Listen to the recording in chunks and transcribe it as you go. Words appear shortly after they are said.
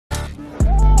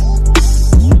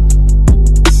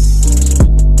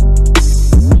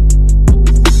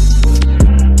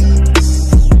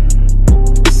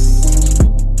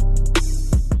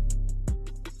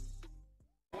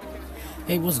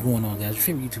What's going on, guys?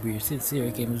 Stream YouTuber here, sincere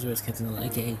gamers, Captain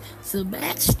aka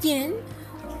Sebastian.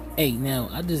 Hey, now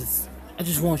I just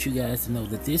want you guys to know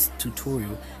that this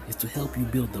tutorial is to help you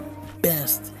build the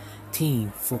best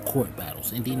team for court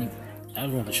battles. And then I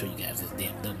want to show you guys this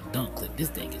damn double dunk clip. This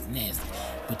thing is nasty.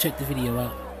 But check the video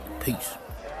out. Peace.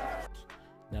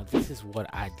 Now this is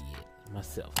what I did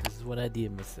myself. Let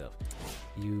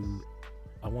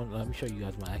me show you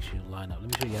guys my actual lineup. Let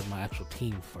me show you guys my actual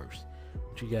team first. I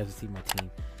want you guys to see my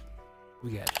team.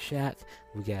 We got Shaq,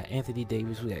 we got Anthony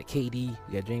Davis, we got KD,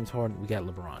 we got James Harden, we got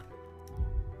LeBron.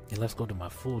 And let's go to my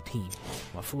full team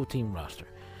roster.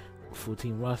 My full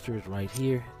team roster is right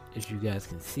here, as you guys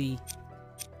can see.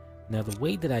 Now the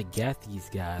way that I got these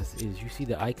guys is, you see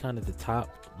the icon at the top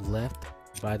left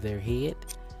by their head.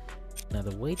 Now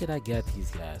the way that I got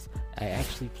these guys, I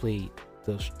actually played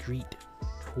the street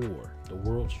tour, the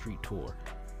World Street Tour.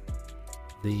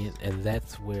 And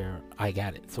that's where I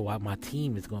got it. So my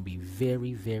team is going to be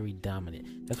very, very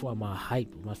dominant. That's why my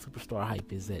superstar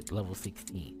hype is at level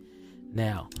 16.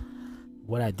 Now,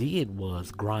 what I did was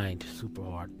grind super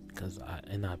hard,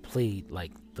 I played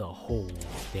like the whole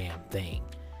damn thing.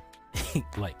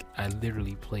 Like I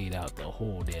literally played out the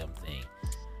whole damn thing.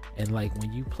 And like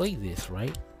when you play this,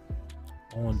 right,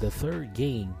 on the third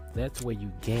game, that's where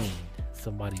you gain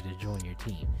somebody to join your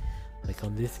team. Like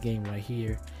on this game right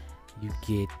here, you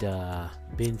get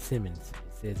Ben Simmons.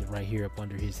 It says it right here up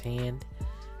under his hand,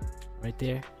 right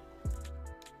there.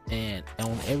 And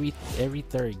on every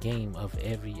third game of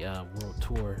every World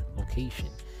Tour location,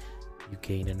 you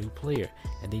gain a new player,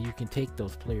 and then you can take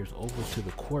those players over to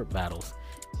the court battles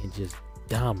and just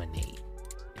dominate.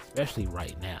 Especially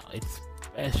right now.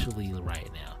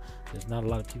 There's not a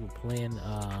lot of people playing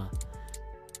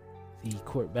the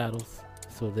court battles,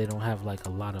 so they don't have like a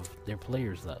lot of their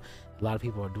players up. A lot of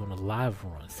people are doing a live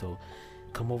run, so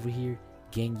come over here,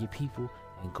 gain your people,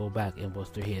 and go back and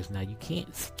bust their heads. Now you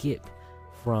can't skip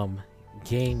from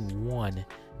game 1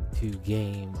 to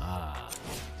game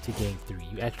 3.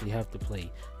 You actually have to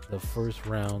play the first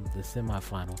round, the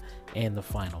semifinal, and the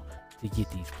final to get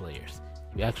these players.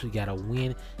 You actually gotta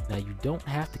win. Now you don't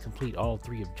have to complete all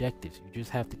 3 objectives. You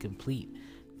just have to complete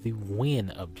the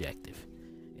win objective,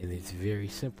 and it's very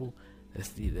simple. That's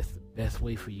the best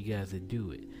way for you guys to do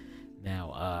it.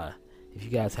 Now, if you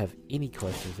guys have any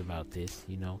questions about this,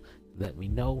 let me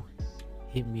know.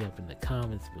 Hit me up in the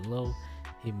comments below.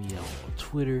 Hit me up on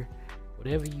Twitter.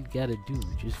 Whatever you gotta do,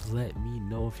 just let me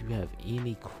know if you have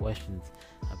any questions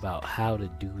about how to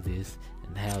do this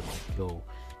and how to go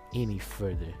any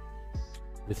further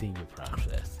within your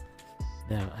process.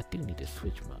 Now, I do need to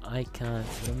switch my icon,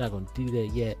 but I'm not gonna do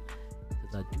that yet,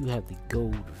 because I do have the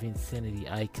gold Vincenity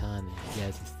icon that you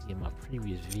guys can see in my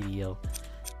previous video.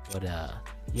 But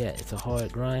yeah, it's a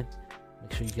hard grind.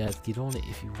 Make sure you guys get on it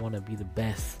if you want to be the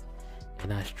best,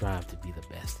 and I strive to be the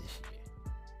best this year.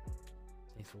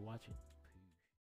 Thanks for watching.